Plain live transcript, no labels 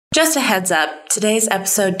Just a heads up, today's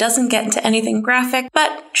episode doesn't get into anything graphic,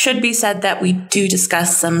 but should be said that we do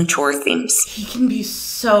discuss some mature themes. He can be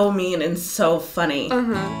so mean and so funny.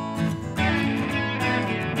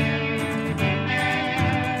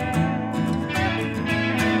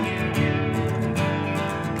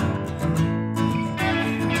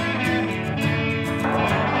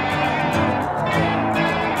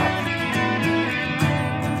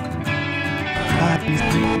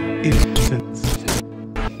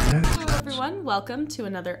 Welcome to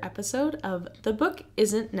another episode of The Book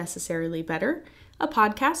Isn't Necessarily Better, a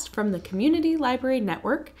podcast from the Community Library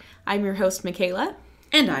Network. I'm your host, Mikayla.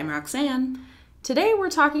 And I'm Roxanne. Today we're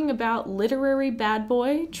talking about literary bad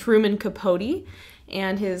boy Truman Capote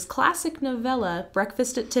and his classic novella,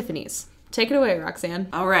 Breakfast at Tiffany's. Take it away, Roxanne.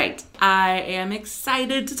 All right. I am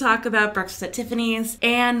excited to talk about Breakfast at Tiffany's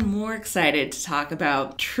and more talk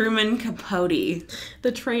about Truman Capote.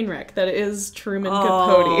 The train wreck that is Truman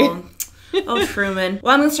Capote. Oh, Truman.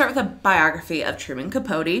 Well, I'm going to start with a biography of Truman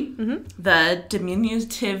Capote. The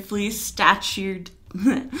diminutively statured...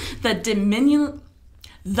 the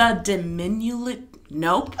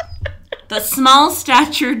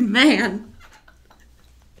small-statured man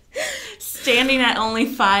standing at only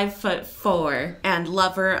 5'4" and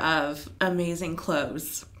lover of amazing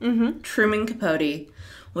clothes. Truman Capote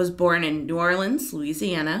was born in New Orleans,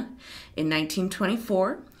 Louisiana in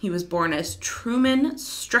 1924. He was born as Truman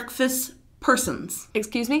Struckfuss Persons.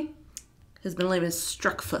 Excuse me? His middle name is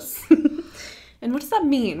Struckfuss. And what does that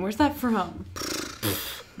mean? Where's that from?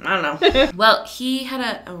 I don't know. Well, he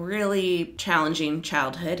had a really challenging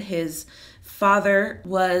childhood. His father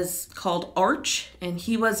was called Arch, and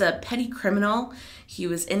he was a petty criminal. He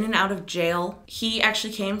was in and out of jail. He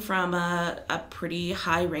actually came from a pretty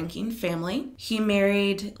high-ranking family. He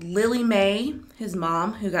married Lily Mae, his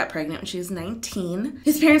mom, who got pregnant when she was 19.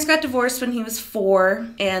 His parents got divorced when he was 4,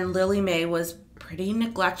 and Lily Mae was pretty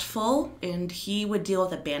neglectful, and he would deal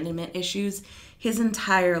with abandonment issues his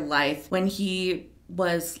entire life. When he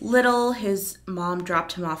was little, his mom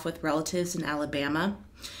dropped him off with relatives in Alabama,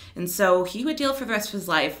 and so he would deal for the rest of his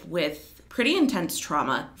life with pretty intense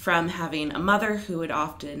trauma from having a mother who would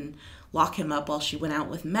often lock him up while she went out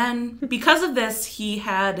with men. Because of this, he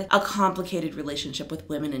had a complicated relationship with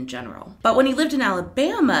women in general. But when he lived in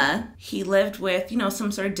Alabama, he lived with,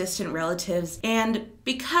 some sort of distant relatives. And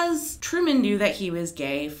because Truman knew that he was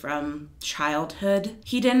gay from childhood,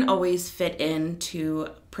 he didn't always fit into a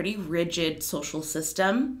pretty rigid social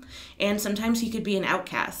system. And sometimes he could be an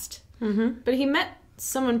outcast. But he met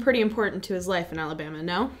someone pretty important to his life in Alabama,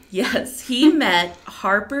 no? Yes, he met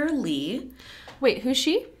Harper Lee. Wait, who's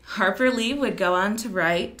she? Harper Lee would go on to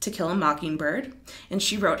write To Kill a Mockingbird, and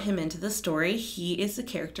she wrote him into the story. He is the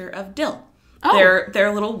character of Dill,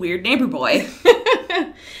 their little weird neighbor boy.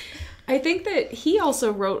 I think that he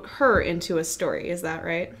also wrote her into a story, is that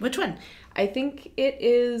right? Which one? I think it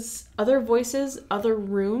is Other Voices, Other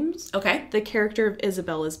Rooms. Okay. The character of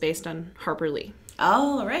Isabel is based on Harper Lee.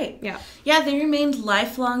 Oh, all right. Yeah. Yeah, they remained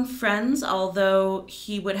lifelong friends, although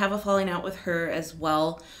he would have a falling out with her as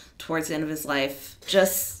well towards the end of his life.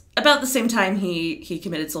 Just about the same time he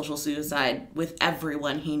committed social suicide with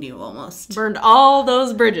everyone he knew almost. Burned all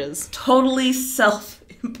those bridges. Totally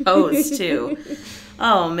self-imposed, too.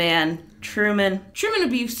 Oh, man. Truman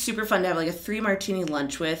would be super fun to have like a 3-martini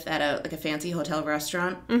lunch with at a fancy hotel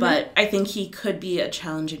restaurant, but I think he could be a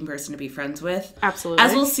challenging person to be friends with. Absolutely.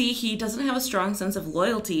 As we'll see, he doesn't have a strong sense of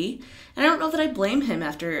loyalty, and I don't know that I blame him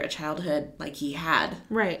after a childhood like he had.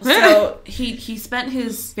 Right. So he spent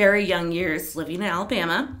his very young years living in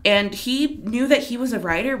Alabama, and he knew that he was a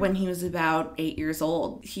writer when he was about 8 years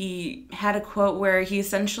old. He had a quote where he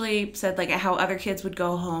essentially said like how other kids would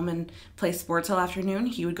go home and play sports all afternoon,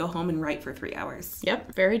 he would go home and write for 3 hours.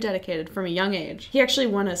 Yep, very dedicated from a young age. He actually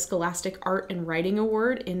won a Scholastic Art and Writing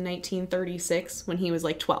Award in 1936 when he was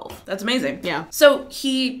like 12. That's amazing. Yeah. So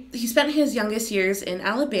he spent his youngest years in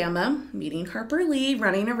Alabama, meeting Harper Lee,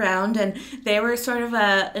 running around, and they were sort of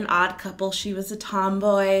an odd couple. She was a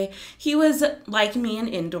tomboy. He was, like me, an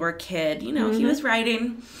indoor kid. He was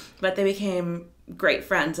writing, but they became great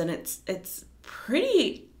friends, and it's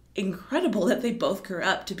pretty incredible that they both grew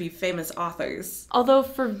up to be famous authors. Although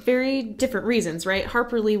for very different reasons, right?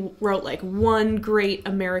 Harper Lee wrote like one great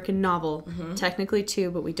American novel. Technically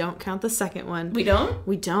 2, but we don't count the second one. We don't?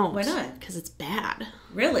 We don't. Why not? Because it's bad.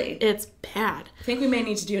 Really? It's bad. I think we may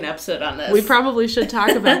need to do an episode on this. We probably should talk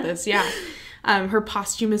about this, yeah. Her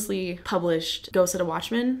posthumously published Go Set a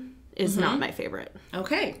Watchman is not my favorite.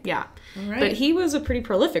 Okay. Yeah. All right. But he was a pretty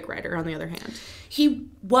prolific writer, on the other hand. He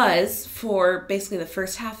was for basically the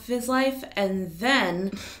first half of his life, and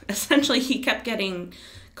then essentially he kept getting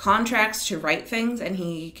contracts to write things, and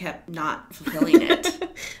he kept not fulfilling it.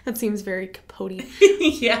 That seems very Capote.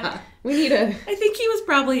 Yeah. We need a... I think he was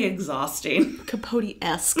probably exhausting.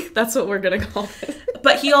 Capote-esque. That's what we're going to call it.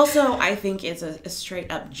 But he also, I think, is a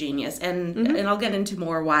straight-up genius. And I'll get into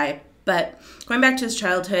more why. But going back to his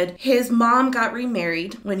childhood, his mom got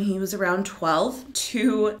remarried when he was around 12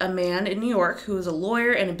 to a man in New York who was a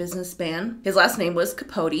lawyer and a businessman. His last name was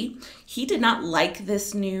Capote. He did not like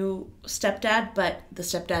this new stepdad, but the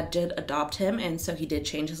stepdad did adopt him, and so he did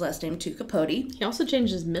change his last name to Capote. He also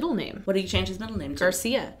changed his middle name. What did he change his middle name to?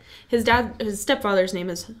 Garcia. His stepfather's name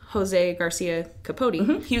is Jose Garcia Capote.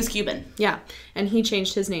 Mm-hmm. He was Cuban. Yeah, and he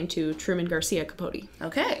changed his name to Truman Garcia Capote.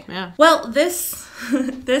 Okay. Yeah. Well, this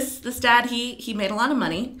dad, he made a lot of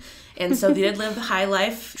money. And so they did live the high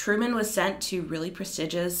life. Truman was sent to really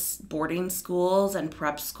prestigious boarding schools and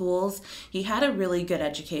prep schools. He had a really good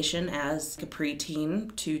education as a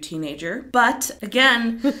preteen to teenager. But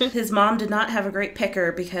again, his mom did not have a great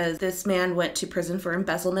picker because this man went to prison for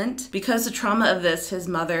embezzlement. Because of the trauma of this, his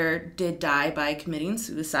mother did die by committing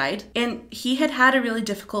suicide. And he had a really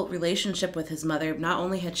difficult relationship with his mother. Not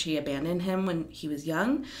only had she abandoned him when he was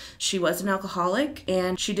young, she was an alcoholic,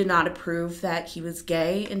 and she did not approve that he was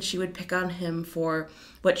gay, and she would pick on him for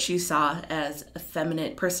what she saw as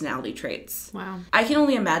effeminate personality traits. Wow. I can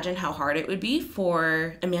only imagine how hard it would be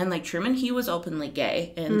for a man like Truman. He was openly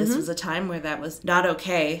gay, and this was a time where that was not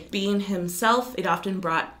okay. Being himself, it often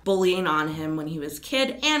brought bullying on him when he was a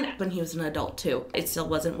kid and when he was an adult too. It still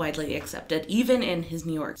wasn't widely accepted, even in his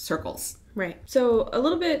New York circles. Right. So a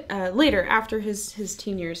little bit later, after his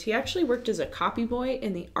teen years, he actually worked as a copy boy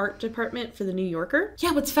in the art department for the New Yorker.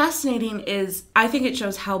 Yeah, what's fascinating is, I think it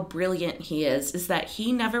shows how brilliant he is that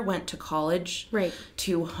he never went to college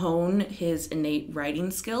to hone his innate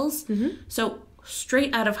writing skills. So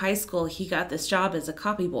straight out of high school, he got this job as a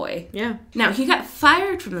copy boy. Yeah. Now, he got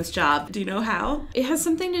fired from this job. Do you know how? It has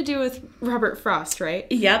something to do with Robert Frost, right?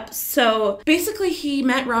 Yep. So basically, he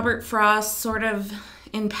met Robert Frost sort of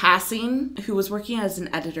in passing, who was working as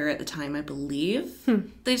an editor at the time, I believe.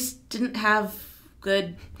 They just didn't have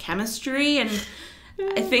good chemistry, and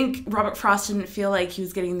I think Robert Frost didn't feel like he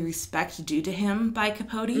was getting the respect due to him by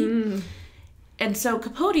Capote. And so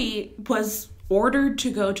Capote was ordered to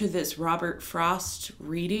go to this Robert Frost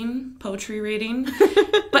poetry reading,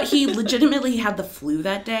 but he legitimately had the flu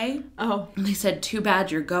that day. Oh. And they said, too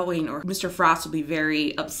bad you're going, or Mr. Frost will be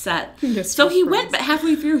very upset. Mr. So he Frost. went, but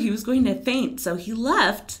halfway through he was going to faint, so he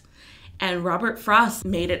left, and Robert Frost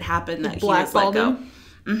made it happen that he was let go.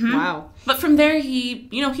 Wow. But from there, he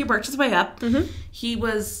worked his way up. He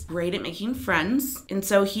was great at making friends. And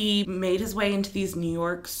so he made his way into these New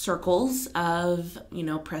York circles of,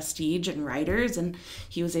 prestige and writers. And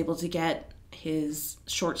he was able to get his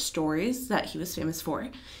short stories that he was famous for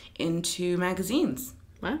into magazines.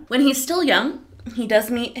 Wow. When he's still young, he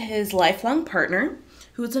does meet his lifelong partner,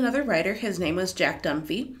 who was another writer. His name was Jack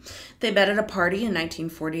Dunphy. They met at a party in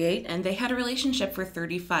 1948, and they had a relationship for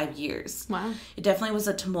 35 years. Wow. It definitely was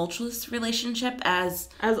a tumultuous relationship, as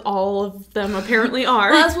all of them apparently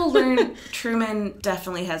are. Well, as we'll learn, Truman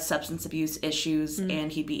definitely has substance abuse issues,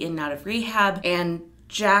 and he'd be in and out of rehab, and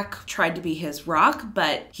Jack tried to be his rock,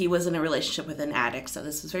 but he was in a relationship with an addict, so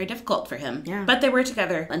this was very difficult for him. Yeah. But they were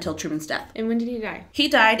together until Truman's death. And when did he die? He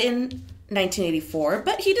died in 1984,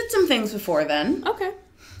 but he did some things before then. Okay.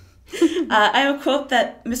 I have a quote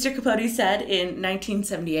that Mr. Capote said in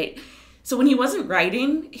 1978. So when he wasn't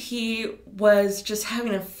writing, he was just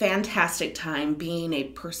having a fantastic time being a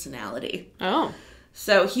personality. Oh.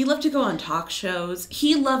 So he loved to go on talk shows.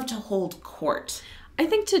 He loved to hold court. I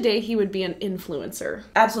think today he would be an influencer.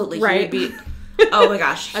 Absolutely. Right. He would be... Oh my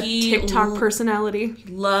gosh. A TikTok personality.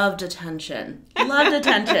 Loved attention. Loved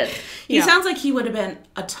attention. He sounds like he would have been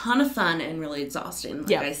a ton of fun and really exhausting,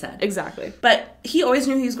 like I said. Exactly. But he always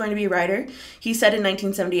knew he was going to be a writer. He said in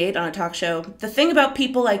 1978 on a talk show, "The thing about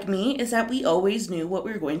people like me is that we always knew what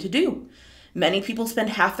we were going to do. Many people spend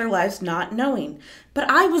half their lives not knowing. But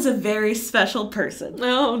I was a very special person.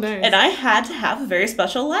 Oh, nice. And I had to have a very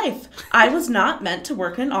special life. I was not meant to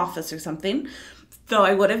work in an office or something, though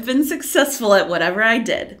I would have been successful at whatever I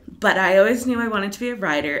did. But I always knew I wanted to be a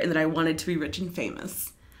writer and that I wanted to be rich and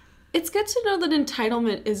famous." It's good to know that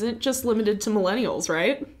entitlement isn't just limited to millennials,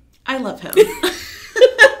 right? I love him.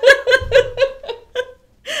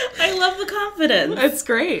 I love the confidence. That's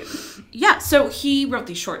great. Yeah, so he wrote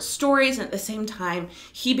these short stories, and at the same time,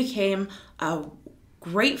 he became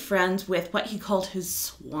great friends with what he called his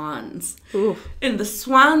swans. Ooh. And the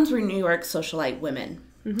swans were New York socialite women.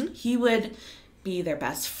 He would be their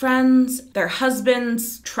best friends. Their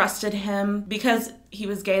husbands trusted him. Because he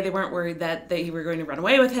was gay, they weren't worried that they were going to run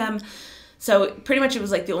away with him. So pretty much it was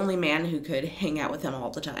like the only man who could hang out with him all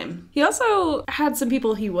the time. He also had some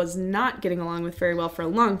people he was not getting along with very well for a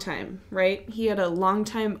long time, right? He had a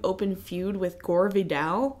long-time open feud with Gore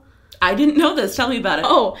Vidal. I didn't know this. Tell me about it.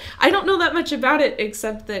 Oh, I don't know that much about it,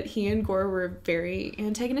 except that he and Gore were very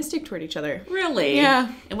antagonistic toward each other. Really?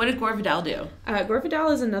 Yeah. And what did Gore Vidal do? Gore Vidal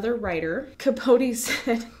is another writer. Capote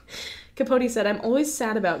said, I'm always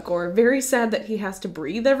sad about Gore. Very sad that he has to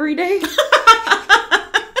breathe every day.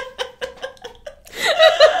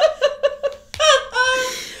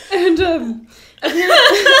 And,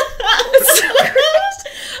 it's so great.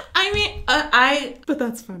 I mean, But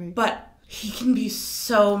that's funny. But he can be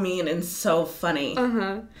so mean and so funny.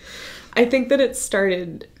 Uh-huh. I think that it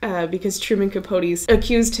started because Truman Capote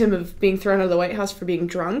accused him of being thrown out of the White House for being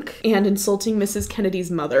drunk and insulting Mrs.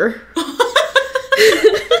 Kennedy's mother.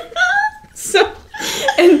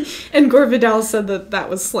 And Gore Vidal said that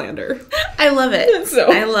was slander. I love it.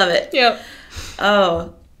 I love it. Yep.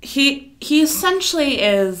 Oh, he essentially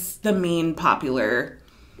is the mean, popular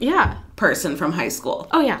person from high school.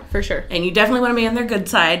 Oh, yeah, for sure. And you definitely want to be on their good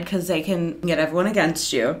side because they can get everyone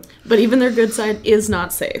against you. But even their good side is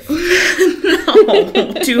not safe.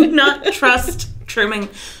 No, do not trust Truman.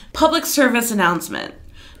 Public service announcement.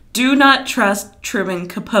 Do not trust Truman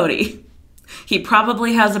Capote. He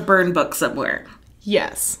probably has a burn book somewhere.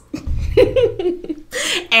 Yes.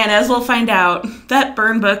 And as we'll find out, that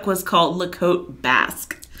burn book was called Le Cote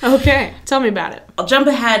Basque. Okay, tell me about it. I'll jump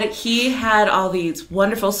ahead. He had all these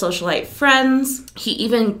wonderful socialite friends. He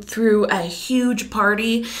even threw a huge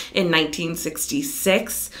party in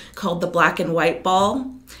 1966 called the Black and White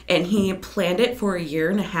Ball. And he planned it for a year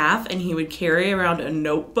and a half, and he would carry around a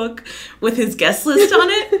notebook with his guest list on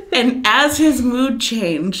it. And as his mood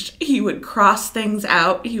changed, he would cross things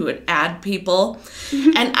out. He would add people.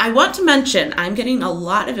 And I want to mention, I'm getting a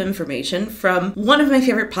lot of information from one of my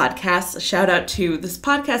favorite podcasts. A shout out to this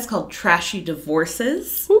podcast called Trashy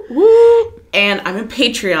Divorces. Woo woo. And I'm a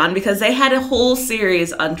Patreon because they had a whole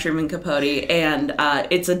series on Truman Capote, and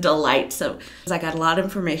it's a delight. So I got a lot of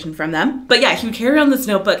information from them. But yeah, he would carry around this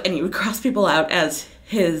notebook, and he would cross people out as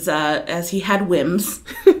he had whims.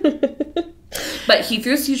 But he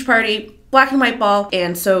threw this huge party, black and white ball,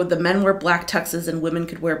 and so the men wore black tuxes and women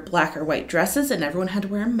could wear black or white dresses, and everyone had to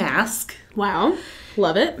wear a mask. Wow.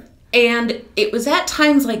 Love it. And it was at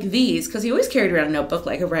times like these, because he always carried around a notebook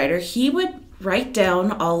like a writer, he would write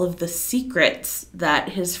down all of the secrets that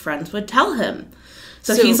his friends would tell him.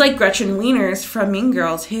 So he's like Gretchen Wieners from Mean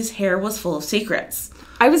Girls. His hair was full of secrets.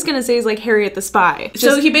 I was going to say he's like Harriet the Spy.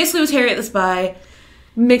 So he basically was Harriet the Spy.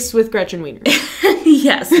 Mixed with Gretchen Wieners.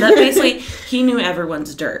 Yes, that basically, he knew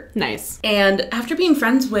everyone's dirt. Nice. And after being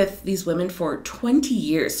friends with these women for 20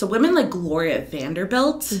 years, so women like Gloria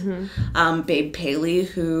Vanderbilt, Babe Paley,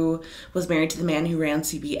 who was married to the man who ran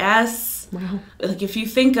CBS. Wow. Like, if you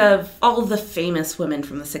think of all of the famous women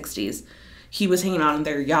from the 60s, he was hanging on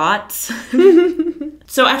their yachts.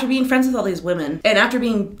 So after being friends with all these women, and after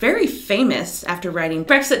being very famous, after writing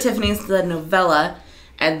Breakfast at Tiffany's, the novella,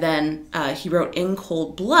 and then he wrote In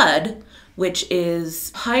Cold Blood, which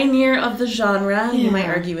is pioneer of the genre. You might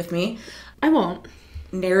argue with me. I won't.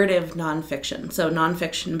 Narrative nonfiction. So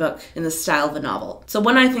nonfiction book in the style of a novel. So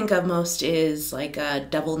one I think of most is like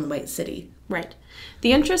Devil in the White City. Right.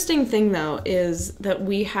 The interesting thing, though, is that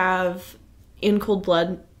we have In Cold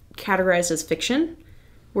Blood categorized as fiction,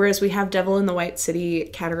 whereas we have Devil in the White City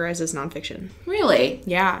categorized as nonfiction. Really?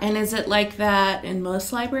 Yeah. And is it like that in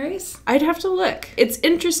most libraries? I'd have to look. It's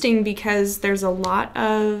interesting because there's a lot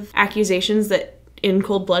of accusations that In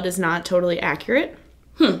Cold Blood is not totally accurate.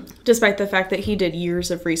 Despite the fact that he did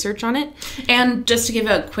years of research on it. And just to give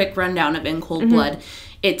a quick rundown of In Cold Blood,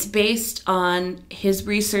 it's based on his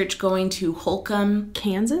research going to Holcomb,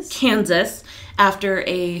 Kansas, after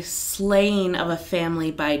a slaying of a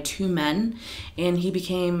family by two men. And he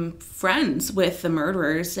became friends with the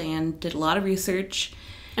murderers and did a lot of research.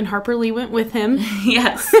 And Harper Lee went with him.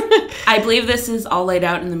 Yes. I believe this is all laid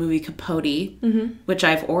out in the movie Capote, which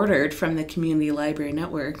I've ordered from the Community Library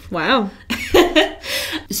Network. Wow.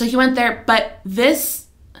 So he went there, but this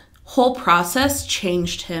whole process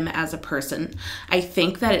changed him as a person. I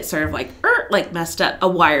think that it sort of like messed up a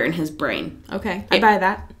wire in his brain. Okay, I buy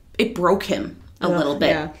that. It broke him a little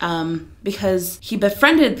bit. Yeah. Because he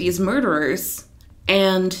befriended these murderers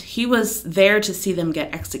and he was there to see them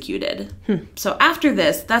get executed. So after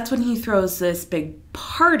this, that's when he throws this big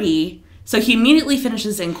party. So he immediately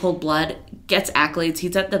finishes In Cold Blood, gets accolades.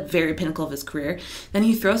 He's at the very pinnacle of his career. Then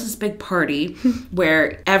he throws this big party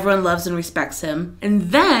where everyone loves and respects him. And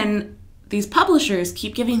then these publishers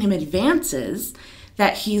keep giving him advances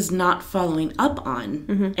that he's not following up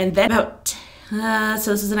on. And then about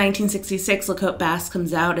So this is a 1966. LaCote Bass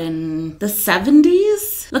comes out in the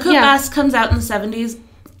 70s. LaCote Bass comes out in the 70s.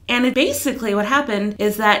 And basically what happened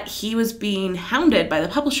is that he was being hounded by the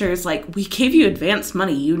publishers, like, we gave you advance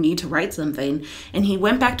money, you need to write something. And he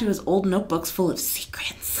went back to his old notebooks full of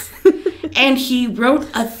secrets. And he wrote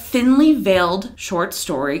a thinly veiled short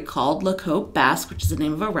story called LaCote Bass, which is the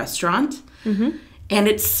name of a restaurant. Mm-hmm. And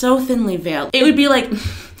it's so thinly veiled. It would be like,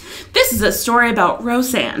 this is a story about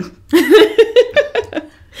Roxanne.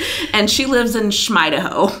 And she lives in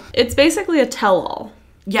Schmidaho. It's basically a tell-all.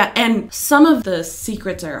 Yeah, and some of the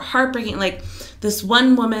secrets are heartbreaking. Like, this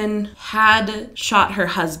one woman had shot her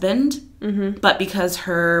husband, but because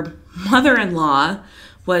her mother-in-law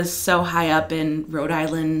was so high up in Rhode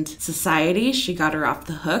Island society, she got her off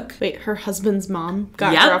the hook. Wait, her husband's mom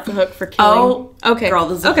got her off the hook for killing? Oh, okay. Girl,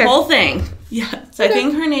 this is the whole thing. Yeah. So I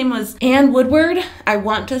think her name was Anne Woodward, I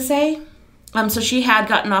want to say. So she had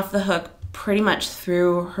gotten off the hook pretty much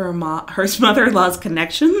through her mother-in-law's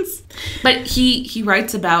connections. But he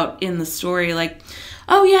writes about in the story, like,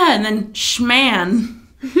 oh yeah, and then Schman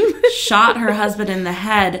shot her husband in the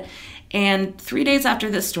head. And 3 days after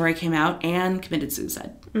this story came out, Anne committed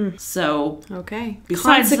suicide. So,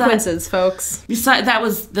 consequences, folks. Besides, that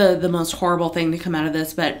was the most horrible thing to come out of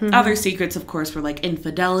this. But other secrets, of course, were like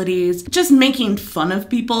infidelities, just making fun of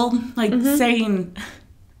people, like saying.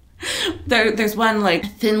 There's one, like,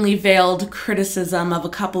 thinly veiled criticism of a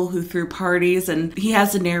couple who threw parties, and he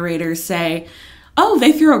has the narrator say, oh,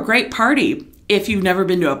 they threw a great party if you've never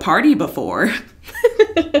been to a party before.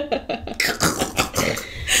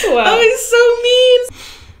 Wow. Oh, he's so mean.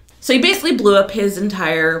 So he basically blew up his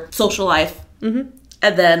entire social life. And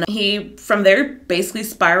then he, from there, basically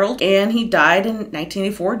spiraled, and he died in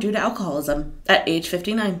 1984 due to alcoholism at age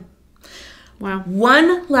 59. Wow.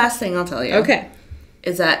 One last thing I'll tell you. Okay.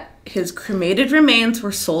 Is that his cremated remains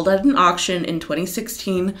were sold at an auction in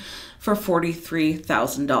 2016 for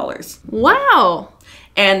 $43,000. Wow.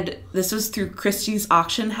 And this was through Christie's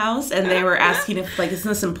auction house, and they were asking if, like, isn't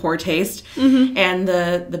this in poor taste? And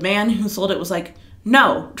the man who sold it was like,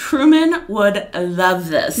 no, Truman would love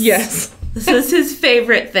this. Yes. This was his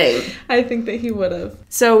favorite thing. I think that he would have.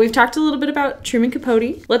 So we've talked a little bit about Truman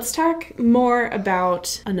Capote. Let's talk more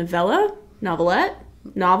about a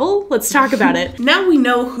novel? Let's talk about it. Now we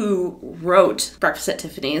know who wrote Breakfast at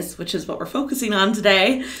Tiffany's, which is what we're focusing on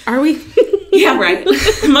today. Are we? Yeah, right.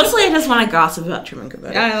 Mostly I just want to gossip about Truman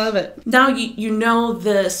Capote. I love it. Now you know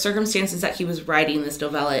the circumstances that he was writing this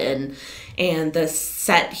novella in and the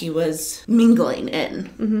set he was mingling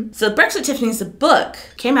in. So Breakfast at Tiffany's, the book,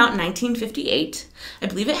 came out in 1958. I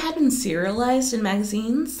believe it had been serialized in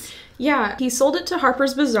magazines. Yeah, he sold it to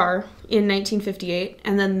Harper's Bazaar in 1958,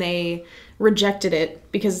 and then they rejected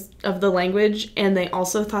it because of the language, and they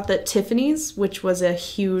also thought that Tiffany's, which was a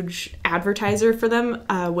huge advertiser for them,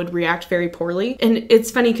 would react very poorly. And it's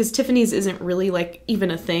funny because Tiffany's isn't really, like, even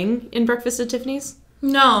a thing in Breakfast at Tiffany's.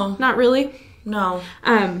 No. Not really. No.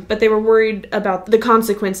 But they were worried about the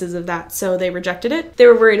consequences of that, so they rejected it. They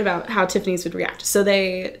were worried about how Tiffany's would react, so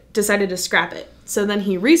they decided to scrap it. So then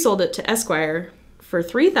he resold it to Esquire for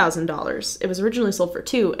 $3,000. It was originally sold for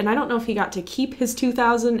 $2,000, and I don't know if he got to keep his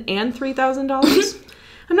 $2,000 and $3,000.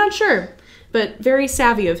 I'm not sure, but very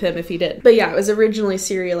savvy of him if he did. But yeah, it was originally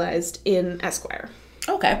serialized in Esquire.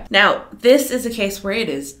 Okay. Now, this is a case where it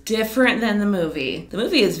is different than the movie. The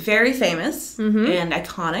movie is very famous and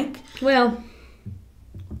iconic. Well,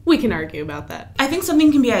 we can argue about that. I think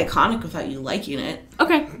something can be iconic without you liking it.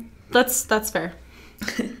 Okay, that's fair.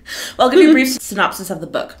 Well, I'll give you a brief synopsis of the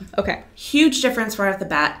book. Okay. Huge difference right off the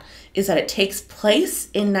bat is that it takes place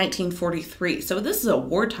in 1943. So this is a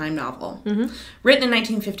wartime novel. Written in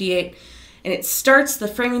 1958. And it starts, the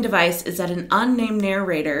framing device is that an unnamed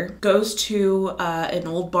narrator goes to an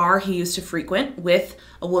old bar he used to frequent with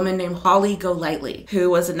a woman named Holly Golightly, who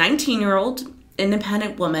was a 19-year-old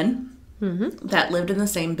independent woman that lived in the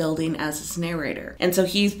same building as this narrator. And so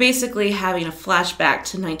he's basically having a flashback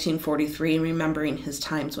to 1943 and remembering his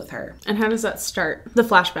times with her. And how does that start? The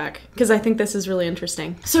flashback, because I think this is really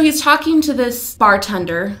interesting. So he's talking to this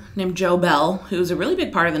bartender named Joe Bell, who's a really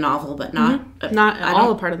big part of the novel, but not at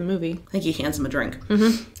all a part of the movie. I think he hands him a drink.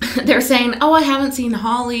 They're saying, oh, I haven't seen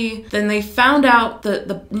Holly. Then they found out that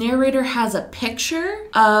the narrator has a picture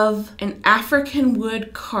of an African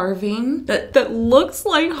wood carving that looks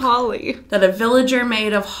like Holly. That a villager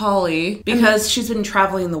made of Holly because she's been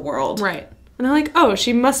traveling the world. Right. And they're like, oh,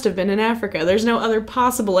 she must have been in Africa. There's no other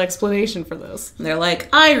possible explanation for this. And they're like,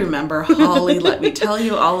 I remember Holly. Let me tell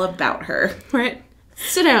you all about her. Right.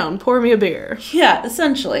 Sit down, pour me a beer. Yeah,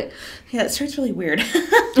 essentially. Yeah, it starts really weird.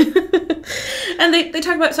 And they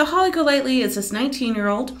talk about, so Holly Golightly is this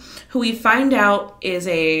 19-year-old who we find out is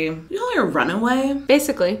you call her a runaway?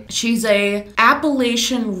 Basically. She's a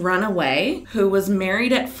Appalachian runaway who was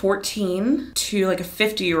married at 14 to like a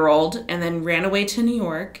 50-year-old and then ran away to New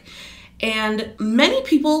York. And many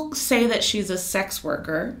people say that she's a sex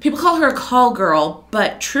worker. People call her a call girl,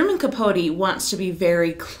 but Truman Capote wants to be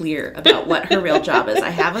very clear about what her real job is.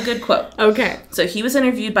 I have a good quote. Okay. So he was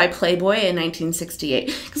interviewed by Playboy in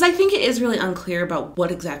 1968, because I think it is really unclear about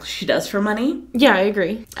what exactly she does for money. Yeah, I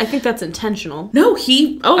agree. I think that's intentional. No,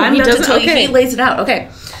 I'm about to tell you, okay. he lays it out. Okay.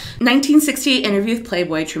 1968 interview with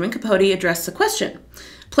Playboy, Truman Capote addressed the question.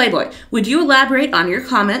 Playboy, would you elaborate on your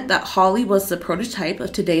comment that Holly was the prototype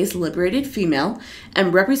of today's liberated female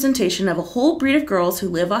and representation of a whole breed of girls who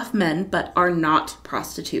live off men but are not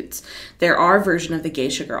prostitutes? They're our version of the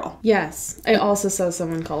geisha girl. Yes. I also saw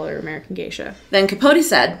someone call her American geisha. Then Capote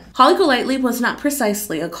said, Holly Golightly was not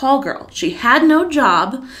precisely a call girl. She had no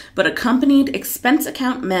job, but accompanied expense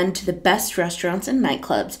account men to the best restaurants and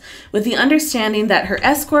nightclubs, with the understanding that her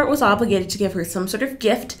escort was obligated to give her some sort of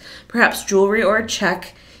gift, perhaps jewelry or a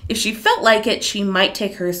check. If she felt like it, she might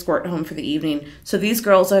take her escort home for the evening. So these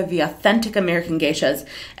girls are the authentic American geishas,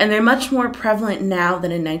 and they're much more prevalent now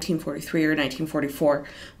than in 1943 or 1944,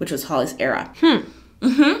 which was Holly's era.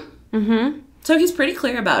 So he's pretty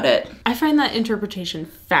clear about it. I find that interpretation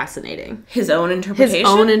fascinating. His own interpretation? His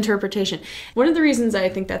own interpretation. One of the reasons I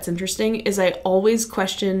think that's interesting is I always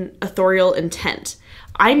question authorial intent.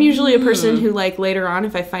 I'm usually a person who, like, later on,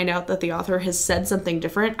 if I find out that the author has said something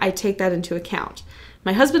different, I take that into account.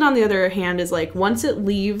 My husband, on the other hand, is like, once it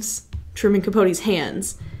leaves Truman Capote's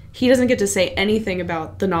hands, he doesn't get to say anything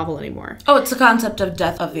about the novel anymore. Oh, it's the concept of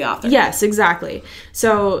death of the author. Yes, exactly.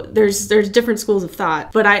 So there's different schools of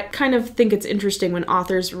thought, but I kind of think it's interesting when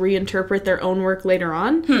authors reinterpret their own work later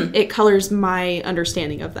on. It colors my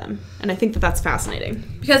understanding of them, and I think that that's fascinating.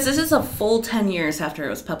 Because this is a full 10 years after it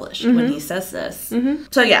was published when he says this.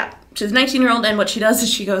 So yeah, she's a 19-year-old, and what she does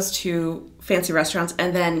is she goes to fancy restaurants,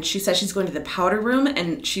 and then she says she's going to the powder room,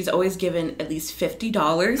 and she's always given at least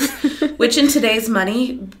 $50, which in today's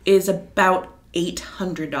money is about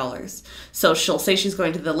 $800. So she'll say she's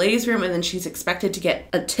going to the ladies' room, and then she's expected to get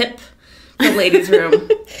a tip for the ladies' room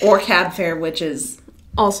or cab fare, which is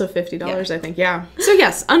also $50, I think, yeah. So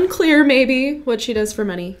yes, unclear maybe what she does for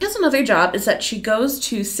money. She has another job is that she goes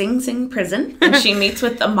to Sing Sing prison and she meets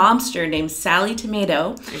with a mobster named Sally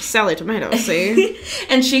Tomato. Sally Tomato, see?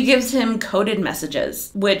 And she gives him coded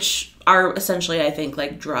messages, which are essentially, I think,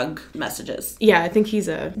 like drug messages. Yeah, I think he's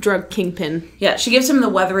a drug kingpin. Yeah, she gives him the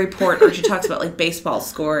weather report where she talks about like baseball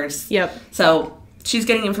scores. Yep. So she's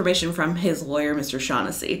getting information from his lawyer, Mr.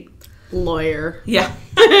 Shaughnessy. Lawyer. Yeah.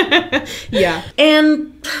 Yeah.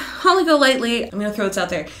 And Holly Golightly, I'm going to throw this out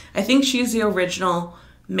there. I think she's the original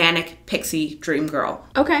manic pixie dream girl.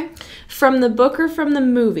 Okay. From the book or from the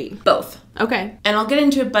movie? Both. Okay. And I'll get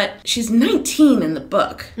into it, but she's 19 in the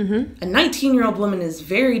book. A 19-year-old woman is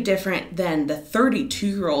very different than the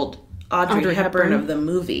 32-year-old Audrey Hepburn of the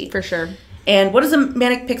movie. For sure. And what is a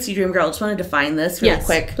manic pixie dream girl? I just want to define this really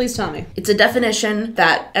quick. Please tell me. It's a definition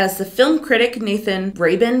that, as the film critic Nathan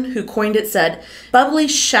Rabin, who coined it, said, bubbly,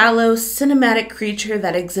 shallow, cinematic creature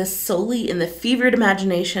that exists solely in the fevered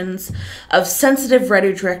imaginations of sensitive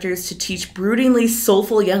writer-directors to teach broodingly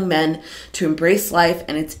soulful young men to embrace life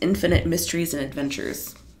and its infinite mysteries and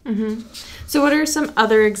adventures. So what are some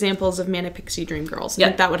other examples of manic pixie dream girls? I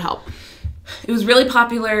think that would help. It was really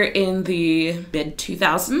popular in the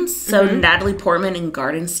mid-2000s. So Natalie Portman in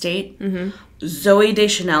Garden State. Zooey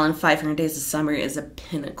Deschanel in 500 Days of Summer is a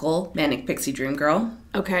pinnacle manic pixie dream girl.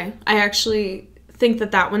 Okay. I actually think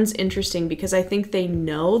that one's interesting because I think they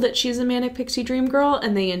know that she's a manic pixie dream girl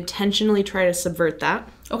and they intentionally try to subvert that.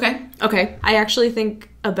 Okay. I actually think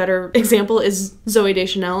a better example is Zooey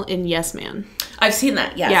Deschanel in Yes Man. I've seen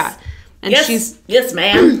that, yes. Yeah. And yes,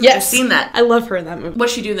 ma'am. Yes. I've seen that. I love her in that movie.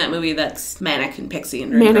 What's she do in that movie that's manic and pixie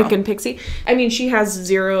and Manic and pixie. I mean, she has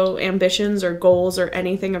zero ambitions or goals or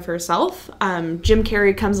anything of herself. Jim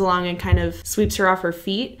Carrey comes along and kind of sweeps her off her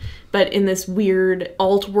feet, but in this weird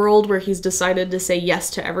alt world where he's decided to say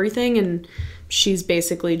yes to everything, and she's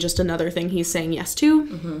basically just another thing he's saying yes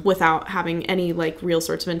to without having any like real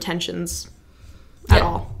sorts of intentions at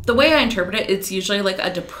all. The way I interpret it, it's usually like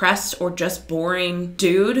a depressed or just boring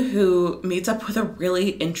dude who meets up with a really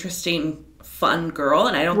interesting, fun girl,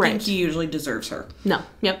 and I don't think he usually deserves her. No.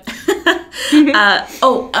 Yep.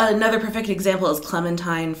 Another perfect example is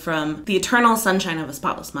Clementine from The Eternal Sunshine of a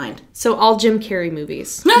Spotless Mind. So all Jim Carrey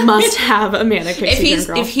movies must have a manic pixie dream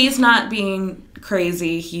girl. If he's not being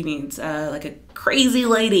crazy. He needs like a crazy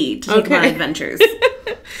lady to take him on adventures.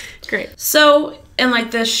 Great. So, and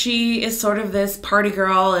like this, she is sort of this party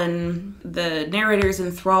girl, and the narrator's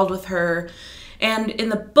enthralled with her. And in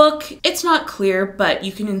the book, it's not clear, but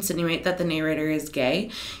you can insinuate that the narrator is gay.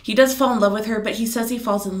 He does fall in love with her, but he says he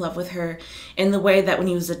falls in love with her in the way that when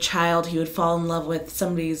he was a child, he would fall in love with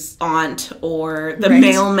somebody's aunt or the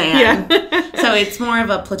mailman. Yeah. So it's more of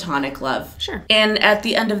a platonic love. Sure. And at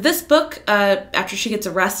the end of this book, after she gets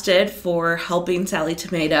arrested for helping Sally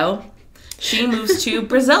Tomato, she moves to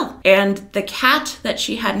Brazil. And the cat that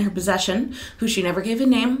she had in her possession, who she never gave a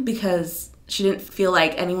name because she didn't feel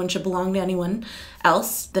like anyone should belong to anyone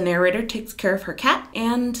else, the narrator takes care of her cat,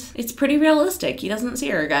 and it's pretty realistic. He doesn't see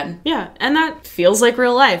her again. Yeah, and that feels like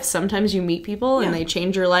real life. Sometimes you meet people and they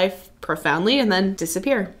change your life profoundly and then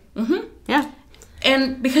disappear. Mm-hmm. Yeah.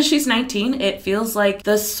 And because she's 19, it feels like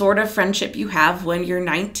the sort of friendship you have when you're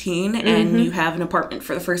 19 and you have an apartment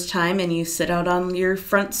for the first time and you sit out on your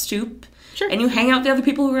front stoop. Sure. And you hang out with the other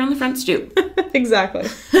people who are on the front stoop. Exactly.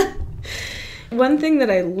 One thing that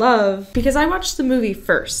I love, because I watched the movie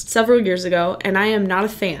first several years ago, and I am not a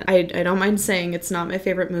fan. I don't mind saying it's not my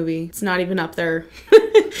favorite movie. It's not even up there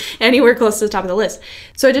anywhere close to the top of the list.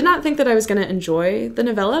 So I did not think that I was going to enjoy the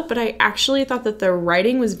novella, but I actually thought that the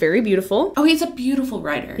writing was very beautiful. Oh, he's a beautiful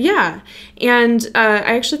writer. Yeah. And I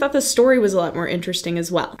actually thought the story was a lot more interesting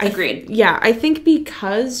as well. Agreed. I think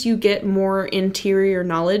because you get more interior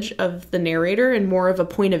knowledge of the narrator and more of a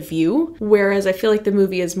point of view, whereas I feel like the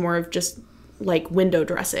movie is more of just like window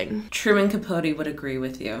dressing. Truman Capote would agree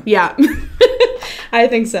with you. Yeah. I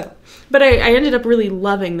think so. But I ended up really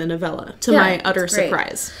loving the novella, to my utter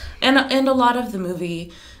surprise. And a lot of the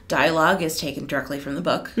movie dialogue is taken directly from the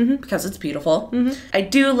book because it's beautiful. I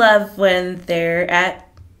do love when they're at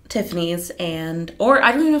Tiffany's or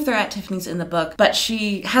I don't even know if they're at Tiffany's in the book, but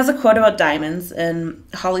she has a quote about diamonds, and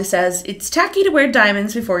Holly says, "It's tacky to wear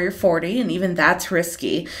diamonds before you're 40, and even that's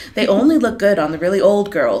risky. They only look good on the really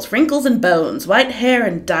old girls. Wrinkles and bones, white hair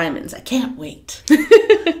and diamonds. I can't wait."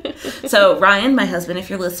 So Ryan, my husband, if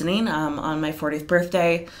you're listening, on my 40th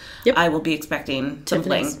birthday, I will be expecting some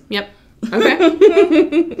bling. Yep.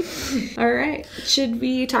 Okay. All right. Should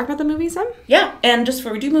we talk about the movie some? Yeah. And just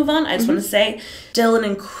before we do move on, I just want to say, still an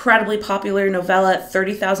incredibly popular novella.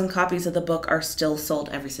 30,000 copies of the book are still sold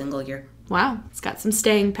every single year. Wow. It's got some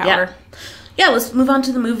staying power. Yeah, let's move on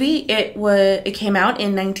to the movie. It came out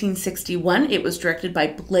in 1961. It was directed by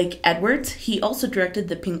Blake Edwards. He also directed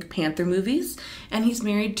the Pink Panther movies, and he's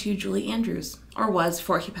married to Julie Andrews, or was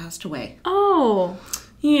before he passed away. Oh.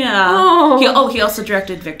 Yeah. Oh. He also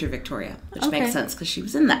directed Victor Victoria, which makes sense because she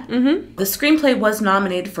was in that. The screenplay was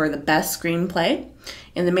nominated for the best screenplay,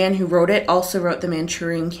 and the man who wrote it also wrote The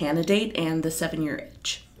Manchurian Candidate and The 7-Year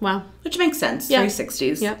Itch. Wow. Which makes sense. Yeah.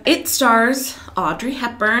 360s. Yeah. It stars Audrey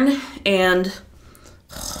Hepburn and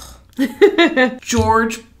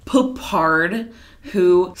George Papard,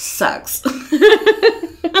 who sucks.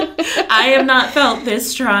 I have not felt this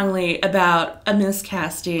strongly about a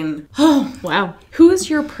miscasting. Oh, wow. Who is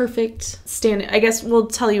your perfect stand? I guess we'll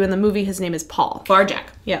tell you in the movie his name is Paul. Varjak.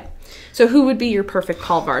 Yeah. So who would be your perfect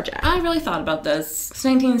Paul Varjak? I really thought about this. It's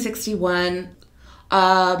 1961.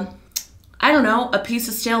 I don't know, a piece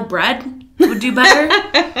of stale bread would do better.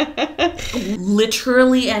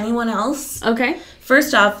 Literally anyone else. Okay.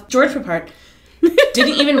 First off, George Papard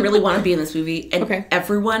didn't even really want to be in this movie. And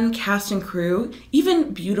everyone, cast and crew,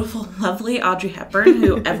 even beautiful, lovely Audrey Hepburn,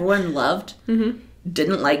 who everyone loved,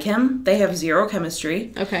 didn't like him. They have zero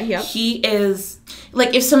chemistry. Okay, yep. He is,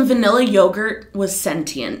 like, if some vanilla yogurt was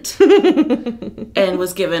sentient and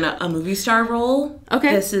was given a movie star role,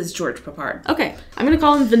 this is George Papard. Okay. I'm going to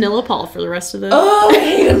call him Vanilla Paul for the rest of the... Oh, I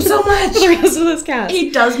hate him so much. For the rest of this cast.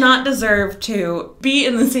 He does not deserve to be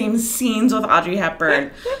in the same scenes with Audrey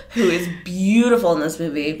Hepburn, who is beautiful in this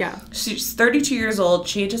movie. Yeah. She's 32 years old.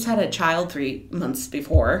 She had just had a child 3 months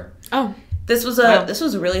before. Oh. This was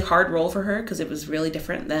a really hard role for her because it was really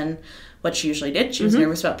different than what she usually did. She was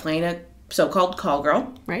nervous about playing a so-called call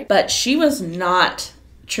girl. Right. But she was not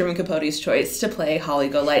Truman Capote's choice to play Holly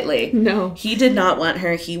Golightly. No. He did not want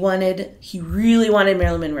her. He really wanted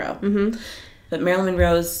Marilyn Monroe. But Marilyn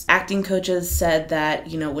Monroe's acting coaches said that,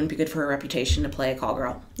 wouldn't be good for her reputation to play a call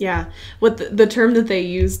girl. Yeah. What the term that they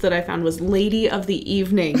used that I found was Lady of the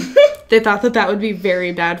Evening. They thought that would be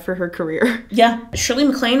very bad for her career. Yeah. Shirley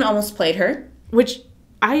MacLaine almost played her. Which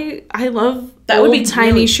I love. That would be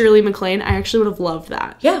tiny really... Shirley MacLaine. I actually would have loved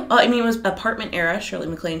that. Yeah. Well, I mean, it was apartment era Shirley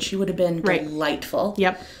MacLaine. She would have been delightful.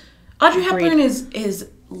 Yep. Audrey Hepburn is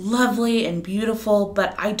lovely and beautiful,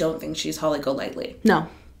 but I don't think she's Holly Golightly. No.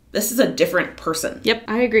 this is a different person. Yep,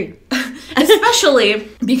 I agree. Especially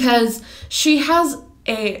because she has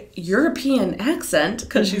a European accent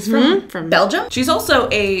because she's from Belgium. She's also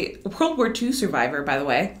a World War II survivor, by the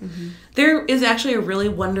way. There is actually a really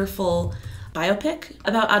wonderful biopic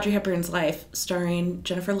about Audrey Hepburn's life starring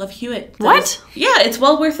Jennifer Love Hewitt. What? Yeah, it's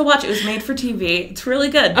well worth the watch. It was made for TV. It's really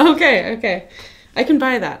good. Okay. I can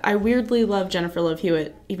buy that. I weirdly love Jennifer Love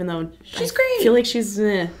Hewitt, even though she's great. I feel like she's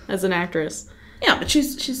as an actress. Yeah, but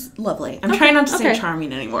she's lovely. I'm trying not to say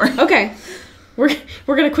charming anymore. Okay. We're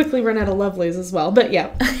going to quickly run out of lovelies as well, but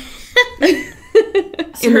yeah.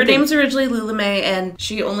 So her name's originally Lula May, and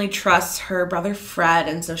she only trusts her brother Fred,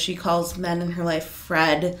 and so she calls men in her life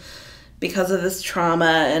Fred because of this trauma.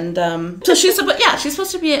 And so she's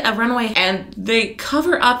supposed to be a runaway, and they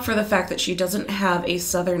cover up for the fact that she doesn't have a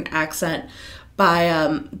southern accent by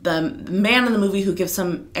the man in the movie who gives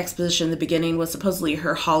some exposition in the beginning was supposedly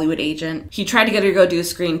her Hollywood agent. He tried to get her to go do a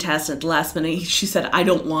screen test, and at the last minute she said, I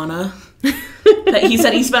don't wanna. But he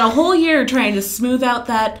said he spent a whole year trying to smooth out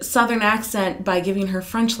that southern accent by giving her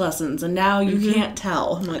French lessons, and now you can't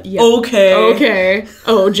tell. I'm like, okay.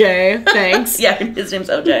 OJ, thanks. Yeah, his name's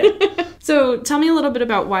OJ. So tell me a little bit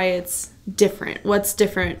about why it's different. What's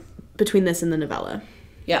different between this and the novella?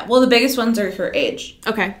 Yeah, well, the biggest ones are her age.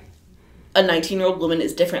 Okay. A 19-year-old woman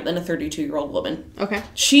is different than a 32-year-old woman. Okay.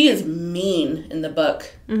 She is mean in the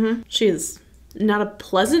book. She is not a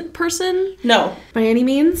pleasant person. No. By any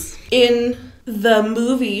means. In the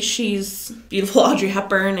movie, she's beautiful Audrey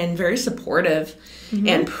Hepburn and very supportive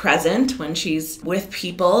and present when she's with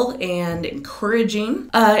people and encouraging.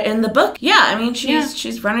 In the book,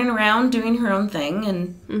 she's running around doing her own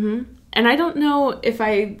thing. And I don't know if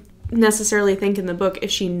I necessarily think in the book if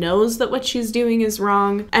she knows that what she's doing is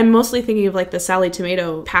wrong. I'm mostly thinking of like the Sally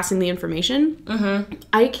Tomato passing the information.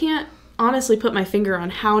 I can't honestly put my finger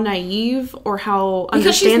on how naive or how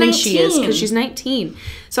understanding she is because she's 19.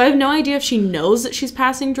 So I have no idea if she knows that she's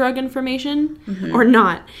passing drug information or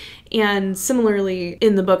not. And similarly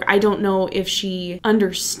in the book, I don't know if she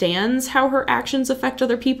understands how her actions affect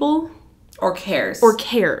other people or cares.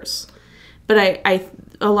 But I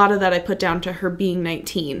a lot of that I put down to her being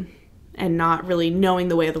 19 and not really knowing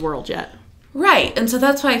the way of the world yet. Right. And so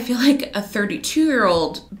that's why I feel like a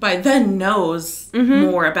 32-year-old by then knows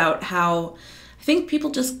more about how I think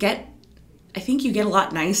people just get, I think you get a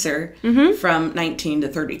lot nicer from 19 to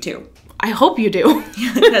 32. I hope you do.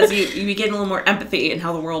 Because you get a little more empathy in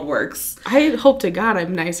how the world works. I hope to God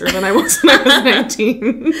I'm nicer than I was when I was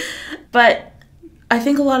 19. But I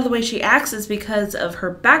think a lot of the way she acts is because of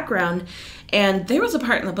her background. And there was a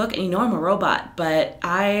part in the book, and you know I'm a robot, but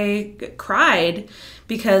I cried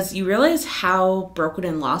because you realize how broken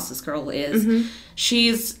and lost this girl is.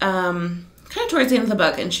 She's kind of towards the end of the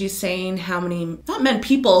book, and she's saying how many,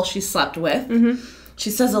 people she slept with. She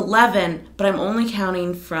says 11, but I'm only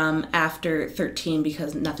counting from after 13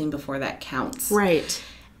 because nothing before that counts. Right.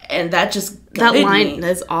 And that just that line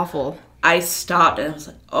is awful. I stopped, and I was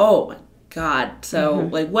like, oh my God. So,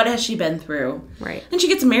 what has she been through? Right. And she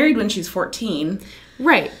gets married when she's 14.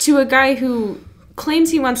 Right. To a guy who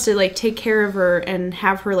claims he wants to, take care of her and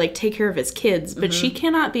have her, take care of his kids. But she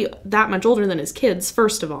cannot be that much older than his kids,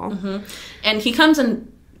 first of all. And he comes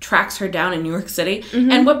and tracks her down in New York City.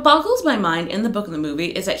 And what boggles my mind in the book and the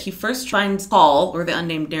movie is that he first finds Paul, or the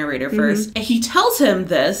unnamed narrator first, and he tells him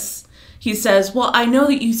this. He says, well, I know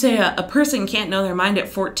that you say a person can't know their mind at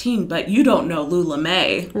 14, but you don't know Lula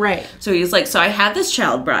May. Right. So he's like, so I had this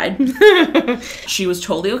child bride. She was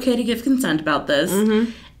totally okay to give consent about this.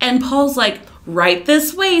 And Paul's like, right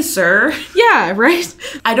this way, sir. Yeah,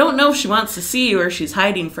 right. I don't know if she wants to see you or she's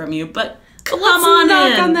hiding from you, but come Let's on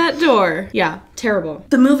knock in. on that door. Yeah, terrible.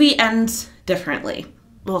 The movie ends differently.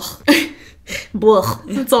 Ugh.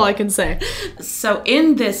 Blech. That's all I can say. So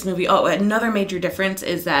in this movie, another major difference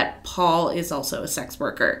is that Paul is also a sex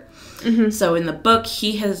worker. So in the book,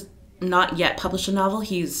 he has not yet published a novel.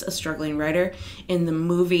 He's a struggling writer. In the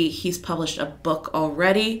movie, he's published a book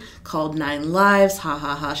already called 9 Lives. Ha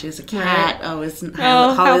ha ha, she has a cat. Right. Oh, isn't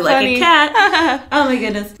Holly like a cat? Oh my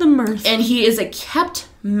goodness. The mirth. And he is a kept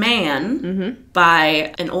man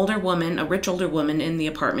by an older woman, a rich older woman in the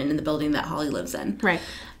apartment in the building that Holly lives in. Right.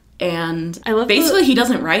 And basically he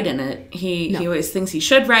doesn't write in it. He always thinks he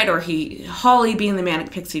should write, or Holly, being the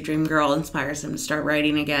manic pixie dream girl, inspires him to start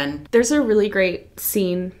writing again. There's a really great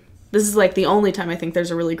scene. This is the only time I think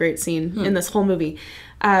there's a really great scene in this whole movie.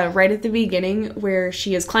 Right at the beginning, where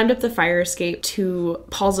she has climbed up the fire escape to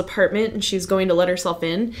Paul's apartment and she's going to let herself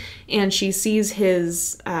in, and she sees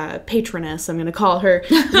his patroness, I'm going to call her,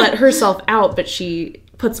 let herself out, but she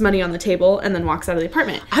puts money on the table, and then walks out of the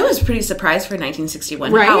apartment. I was pretty surprised for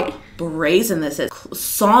 1961 Right? how brazen this is.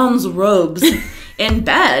 Sans robes in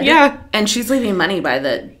bed. Yeah. And she's leaving money by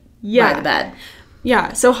the bed.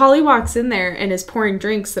 Yeah, so Holly walks in there and is pouring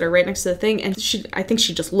drinks that are right next to the thing, and I think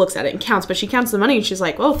she just looks at it and counts, but she counts the money and she's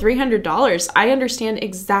like, "Oh, $300. I understand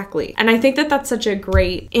exactly." And I think that that's such a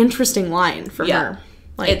great, interesting line for her.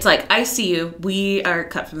 Like, it's like, I see you. We are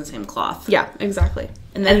cut from the same cloth. Yeah, exactly.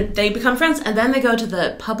 And then they become friends, and then they go to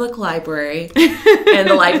the public library, and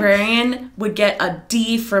the librarian would get a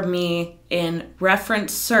D from me in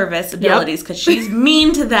reference service abilities because she's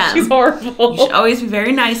mean to them. She's horrible. You should always be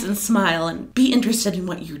very nice and smile and be interested in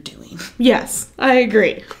what you're doing. Yes, I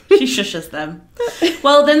agree. She shushes them.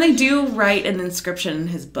 Well, then they do write an inscription in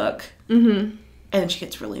his book. Mm-hmm. And then she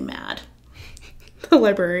gets really mad. The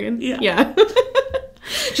librarian? Yeah.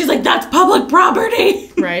 She's like, "That's public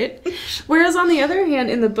property!" Right? Whereas on the other hand,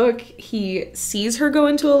 in the book, he sees her go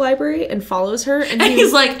into a library and follows her. And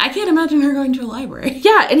he's like, "I can't imagine her going to a library."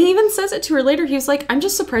 Yeah, and he even says it to her later. He was like, "I'm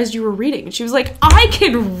just surprised you were reading." And she was like, "I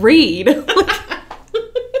can read."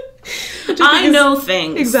 I know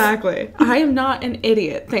things. Exactly. I am not an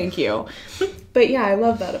idiot. Thank you. But yeah, I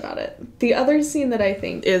love that about it. The other scene that I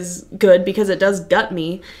think is good because it does gut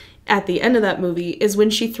me at the end of that movie is when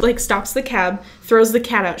she stops the cab, throws the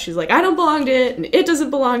cat out. She's like, "I don't belong to it, and it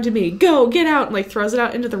doesn't belong to me. Go, get out!" And throws it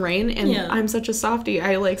out into the rain. And I'm such a softie.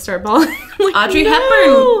 I start bawling. Audrey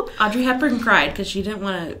Hepburn cried because she didn't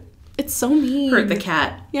want to. It's so mean. Hurt the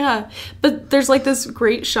cat. Yeah. But there's this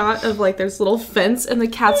great shot of there's little fence and the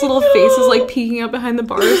cat's little face is peeking out behind the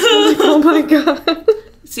bars. Oh my god.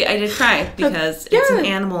 See, I did cry because it's an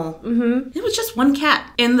animal. Mm-hmm. It was just one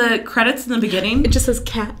cat. In the credits in the beginning, it just says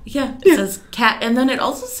cat. Yeah, it says cat. And then it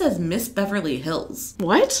also says Miss Beverly Hills.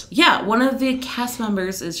 What? Yeah, one of the cast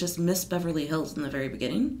members is just Miss Beverly Hills in the very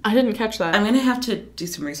beginning. I didn't catch that. I'm going to have to do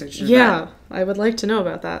some research into that. I would like to know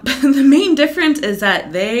about that. The main difference is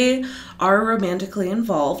that they are romantically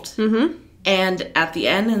involved. Mm-hmm. And at the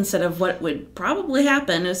end, instead of what would probably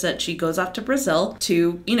happen, is that she goes off to Brazil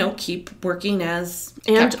to, keep working as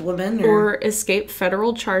a kept woman. Or escape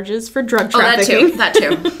federal charges for drug trafficking. Oh, that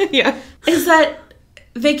too. Yeah. Is that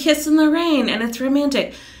they kiss in the rain and it's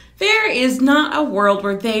romantic. There is not a world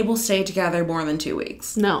where they will stay together more than 2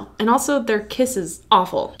 weeks. No. And also their kiss is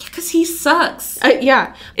awful. Because he sucks.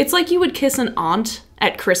 Yeah. It's like you would kiss an aunt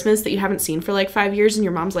at Christmas that you haven't seen for 5 years and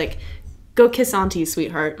your mom's like, "Go kiss auntie,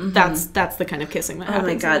 sweetheart." Mm-hmm. That's the kind of kissing that happens.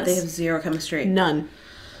 Oh my god, they have zero chemistry. None.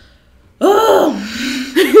 Oh!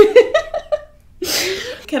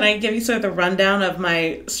 Can I give you sort of the rundown of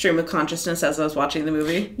my stream of consciousness as I was watching the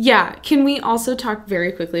movie? Yeah. Can we also talk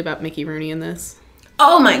very quickly about Mickey Rooney in this?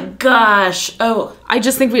 Oh my gosh. Oh. I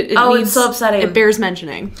just think it's so upsetting. It bears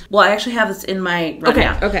mentioning. Well, I actually have this in my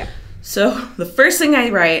rundown. Okay. So the first thing I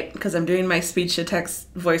write, because I'm doing my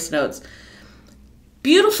speech-to-text voice notes,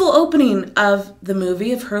 beautiful opening of the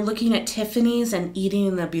movie of her looking at Tiffany's and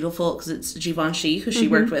eating the beautiful, because it's Givenchy, who she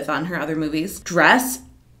worked with on her other movies, dress.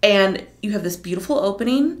 And you have this beautiful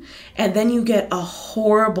opening, and then you get a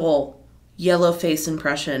horrible yellow face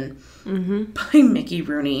impression by Mickey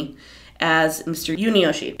Rooney as Mr.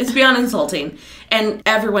 Yunioshi. It's beyond insulting. And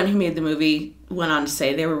everyone who made the movie went on to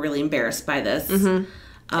say they were really embarrassed by this.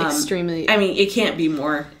 Extremely. I mean, it can't be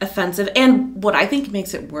more offensive. And what I think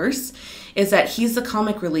makes it worse is that he's the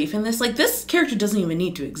comic relief in this. This character doesn't even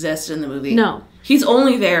need to exist in the movie. No. He's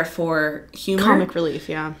only there for humor. Comic relief,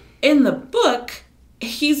 yeah. In the book,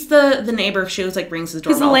 he's the neighbor who rings his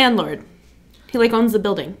doorbell. He's the landlord. He owns the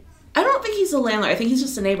building. I don't think he's a landlord. I think he's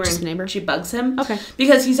just a neighbor. Just a neighbor? She bugs him. Okay.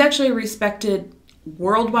 Because he's actually a respected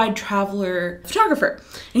worldwide traveler photographer.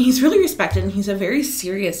 And he's really respected, and he's a very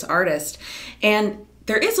serious artist. And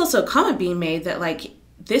there is also a comment being made that,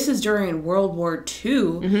 this is during World War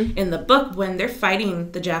II in the book when they're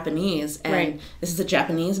fighting the Japanese. And this is a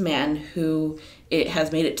Japanese man who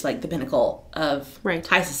has made it to the pinnacle of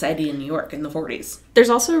high society in New York in the 40s. There's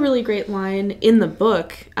also a really great line in the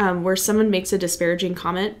book where someone makes a disparaging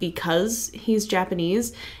comment because he's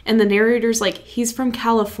Japanese. And the narrator's like, "He's from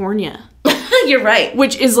California." You're right.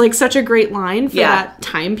 Which is such a great line for that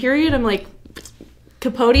time period. I'm like,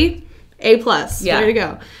 Capote, A+. Yeah. Way to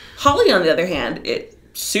go. Holly, on the other hand,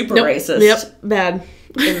 super racist. Yep, bad.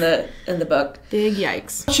 in the book. Big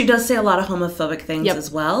yikes. She does say a lot of homophobic things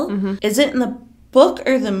as well. Mm-hmm. Is it in the book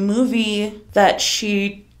or the movie that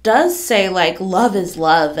she does say love is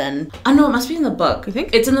love? And no, it must be in the book. You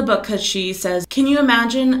think? It's in the book because she says, "Can you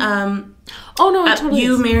imagine oh no, it totally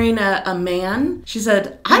you is. marrying a man?" She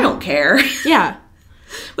said, "I don't care." Yeah.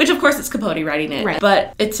 Which, of course, it's Capote writing it. Right.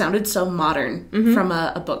 But it sounded so modern from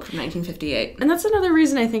a book from 1958. And that's another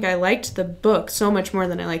reason I think I liked the book so much more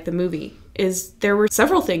than I liked the movie. Is there were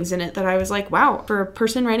several things in it that I was like, wow, for a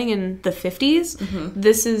person writing in the 50s,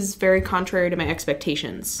 this is very contrary to my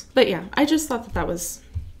expectations. But yeah, I just thought that was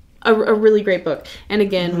a really great book. And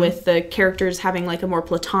again, with the characters having like a more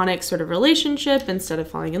platonic sort of relationship instead of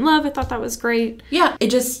falling in love, I thought that was great. Yeah, it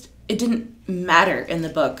didn't matter in the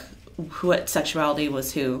book what sexuality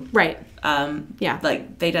was who. Right. Yeah.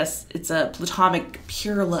 Like, it's a platonic,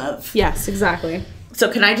 pure love. Yes, exactly. So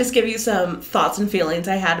can I just give you some thoughts and feelings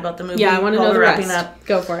I had about the movie? Yeah, I want to know the wrapping rest. up?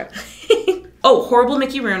 Go for it. Oh, horrible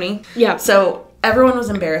Mickey Rooney. Yeah. So everyone was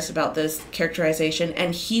embarrassed about this characterization,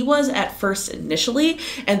 and he was at first initially,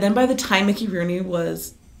 and then by the time Mickey Rooney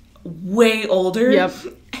was way older,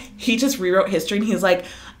 he just rewrote history, and he's like,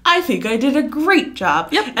 I think I did a great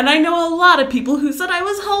job. Yep. And I know a lot of people who said I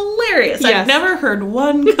was hilarious. Yes. I've never heard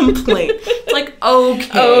one complaint. Like,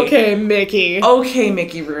 okay. Okay, Mickey. Okay,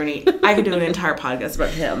 Mickey Rooney. I could do an entire podcast about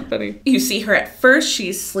him. Funny. You see her at first,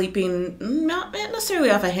 she's sleeping, not necessarily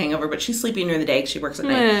off a hangover, but she's sleeping during the day because she works at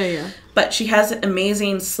night. Yeah. But she has an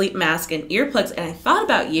amazing sleep mask and earplugs. And I thought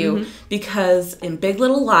about you because in Big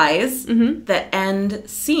Little Lies, the end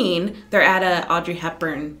scene, they're at a Audrey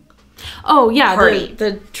Hepburn Oh, yeah, party.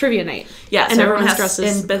 the trivia night. Yeah, and so everyone everyone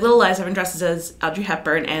dresses. in Big Little Lies, everyone dresses as Audrey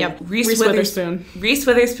Hepburn, and Reese Witherspoon. Reese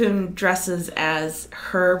Witherspoon dresses as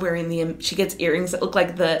her, wearing she gets earrings that look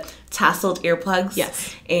like the tasseled earplugs.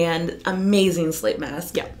 Yes. And amazing sleep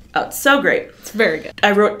mask. Yeah. Oh, it's so great. It's very good.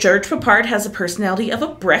 I wrote George Papard has the personality of a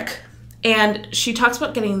brick, and she talks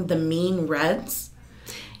about getting the mean reds.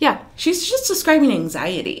 Yeah. She's just describing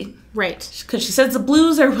anxiety. Right. Because she says the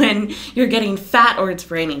blues are when you're getting fat or it's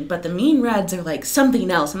raining, but the mean reds are like something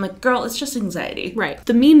else. I'm like, girl, it's just anxiety. Right.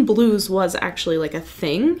 The mean blues was actually like a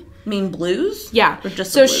thing. Mean blues? Yeah. Or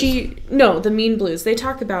just so the blues? the mean blues. They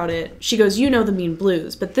talk about it. She goes, you know the mean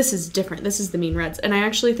blues, but this is different. This is the mean reds. And I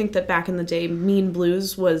actually think that back in the day, mean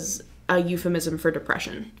blues was a euphemism for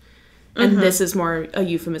depression. And this is more a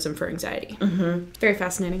euphemism for anxiety. Very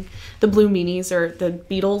fascinating. The Blue Meanies, or the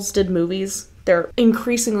Beatles did movies. They're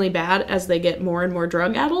increasingly bad as they get more and more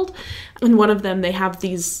drug-addled. In one of them, they have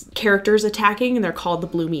these characters attacking, and they're called the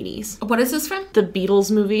Blue Meanies. What is this from? The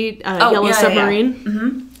Beatles movie, Yellow Submarine.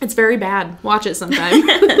 Yeah. It's very bad. Watch it sometime.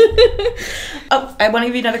 Oh, I want to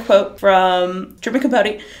give you another quote from Truman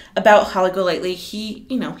Capote about Holly Golightly. He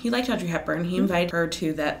liked Audrey Hepburn. He invited her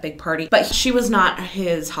to that big party, but she was not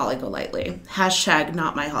his Holly Golightly. #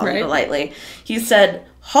 not my Holly Golightly. He said,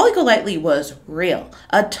 Holly Golightly was real,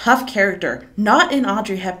 a tough character, not an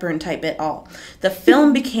Audrey Hepburn type at all. The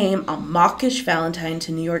film became a mawkish Valentine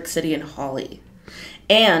to New York City and Holly.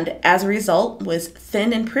 And, as a result, was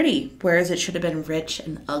thin and pretty, whereas it should have been rich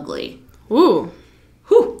and ugly. Ooh.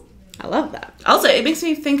 Whew. I love that. Also, it makes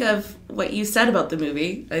me think of what you said about the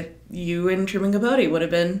movie. You and Truman Capote would have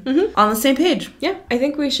been on the same page. Yeah, I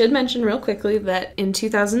think we should mention real quickly that in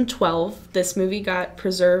 2012, this movie got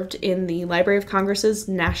preserved in the Library of Congress's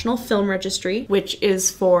National Film Registry, which is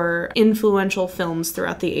for influential films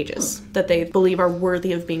throughout the ages that they believe are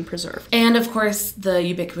worthy of being preserved. And, of course, the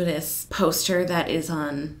ubiquitous poster that is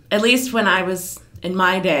on, at least when I was in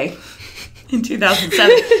my day, in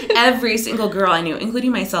 2007, every single girl I knew,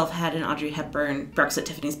 including myself, had an Audrey Hepburn Breakfast at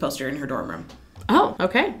Tiffany's poster in her dorm room. Oh,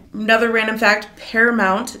 okay. Another random fact,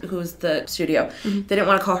 Paramount, who was the studio, they didn't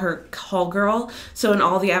want to call her Call Girl, so in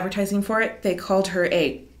all the advertising for it, they called her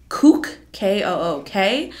a kook,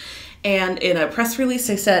 K-O-O-K, and in a press release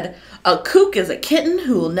they said, a kook is a kitten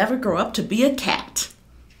who will never grow up to be a cat.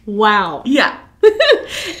 Wow. Yeah.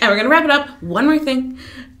 And we're going to wrap it up. One more thing.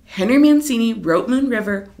 Henry Mancini wrote Moon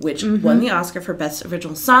River, which won the Oscar for Best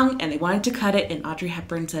Original Song, and they wanted to cut it, and Audrey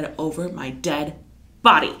Hepburn said, over my dead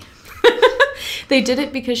body. They did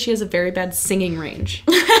it because she has a very bad singing range.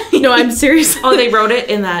 No, I'm serious. Oh, they wrote it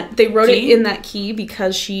in that They wrote key? it in that key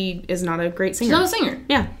because she is not a great singer. She's not a singer.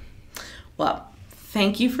 Yeah. Well,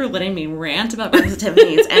 thank you for letting me rant about Breakfast at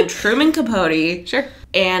Tiffany's and Truman Capote. Sure.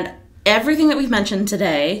 And everything that we've mentioned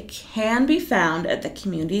today can be found at the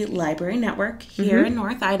Community Library Network here in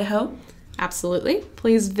North Idaho. Absolutely.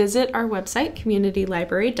 Please visit our website,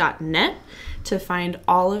 communitylibrary.net, to find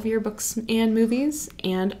all of your books and movies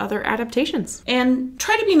and other adaptations. And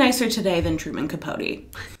try to be nicer today than Truman Capote.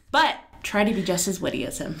 But try to be just as witty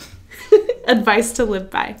as him. Advice to live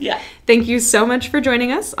by. Yeah. Thank you so much for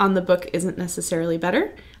joining us on The Book Isn't Necessarily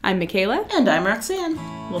Better. I'm Mikayla. And I'm Roxanne.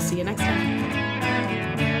 We'll see you next time.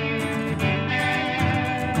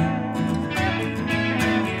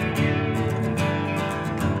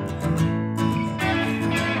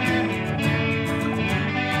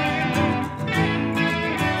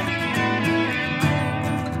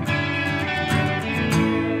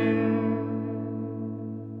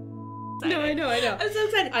 know. I'm so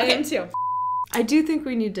excited. I am too. I do think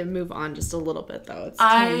we need to move on just a little bit, though. It's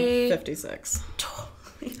 10:56.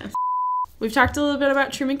 Totally. We've talked a little bit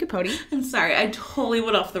about Truman Capote. I'm sorry. I totally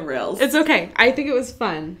went off the rails. It's okay. I think it was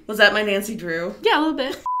fun. Was that my Nancy Drew? Yeah, a little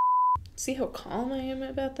bit. See how calm I am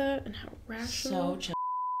about that and how rational? So chill.